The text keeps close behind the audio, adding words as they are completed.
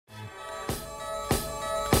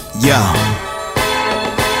Yeah.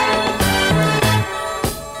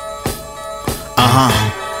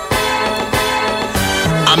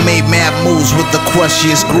 I made mad moves with the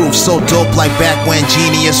crushiest groove, so dope like back when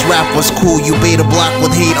genius rap was cool. You beta block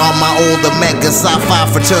with hate on my old Omega sci-fi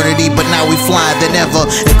fraternity, but now we fly than ever.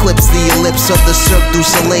 Eclipse the ellipse of the Cirque du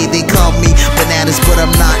Soleil. They call me Bananaz, but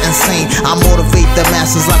I'm not insane. I motivate the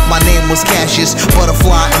masses like my name was Cassius.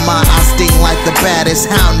 Butterfly in my eye sting like the baddest.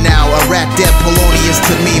 How now? A rat dead Polonius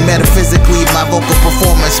to me. Metaphysically, my vocal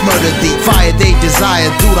performance murdered the fire they desire.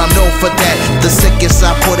 Dude, I'm known for that. The sickest,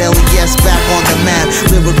 I put LES back on the map.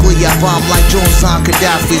 Lyrically, I bomb like Jones on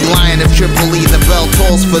Gaddafi. Lion of Tripoli, the bell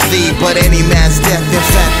tolls for thee. But any man's death, in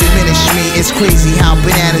fact, diminish me. It's crazy how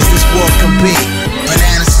bananas this world can be.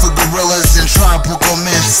 Bananas for gorillas and tropical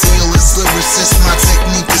men. Sealess lyricist, my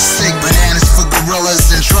technique is sick. Bananas for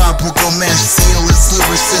gorillas and tropical men. Sealess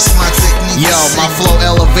lyricist, my technique is sick. My flow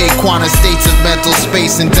elevate quantum states of mental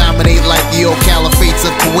space and dominate like the old caliphates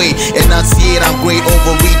of Kuwait. Enunciate, I'm great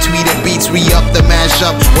over retweeted beats. Re-up the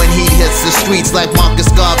mashup when heat hits the streets like Marcus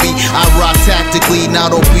Garvey. I rock tactically,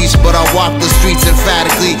 not obese, but I walk the streets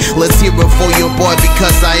emphatically. Let's hear it for your boy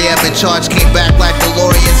because I am in charge. Came back like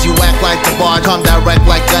DeLoreans, you act like the bar. Come direct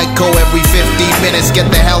like Geico every 15 minutes. Get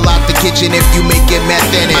the hell out the kitchen if you make it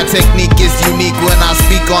meth in it. My technique is unique when I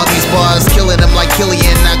speak on these bars. Killing them like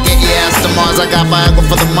Killian, I get your ass to Mars. I got Viagra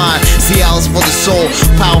for the mind, Cialis for the soul.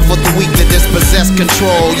 Power for the weak that dispossess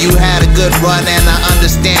control. You had a good run and I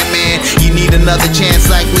understand, man. You need another chance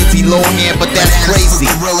like Lindsay Lohan, but that's crazy.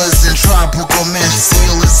 For gorillas and tropical men.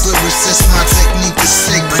 Sealess lyricist, my technique is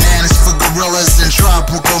sick. Bananas for gorillas and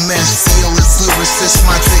tropical men. Sealess lyricist,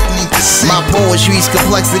 my technique is sick. My poetry's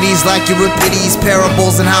complexities like Euripides,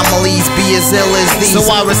 parables and homilies be as ill as these. So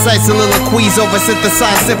I recite soliloquies over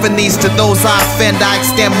synthesized symphonies. To those I offend, I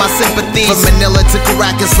extend my sympathies. From Manila to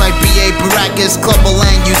Caracas like B.A. Baracus. Club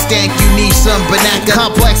Lang, you stank, you need some banana.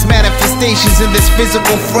 Complex manifestations in this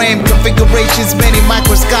physical frame. Configurations, many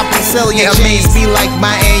microscopic cellular chains. Be like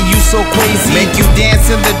my and you so crazy. Make you dance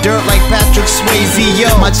in the dirt like Patrick Swayze. Yo,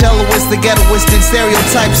 my cello is the ghettoist in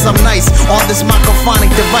stereotypes. I'm nice on this microphonic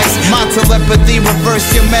device. My telepathy reverse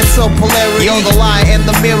your mental polarity. Yo, the lie in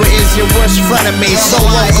the mirror is your worst frenemy. So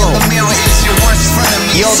loco.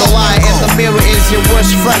 Yo, the lie in the mirror is your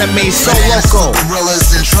worst frenemy. So loco.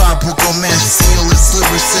 Gorillas and tropical men. Sealess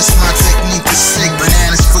lyricist, my technique is sick.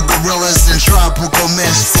 Bananas for gorillas and tropical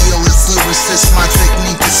men. Sealess lyricist, my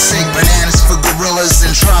technique is sick. Bananas for gorillas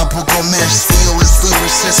and tropical men. Sealess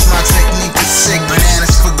lyricist, my technique is sick.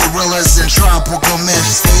 Bananas for gorillas and tropical men.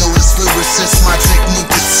 Sealess lyricist, my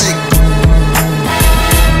technique is sick.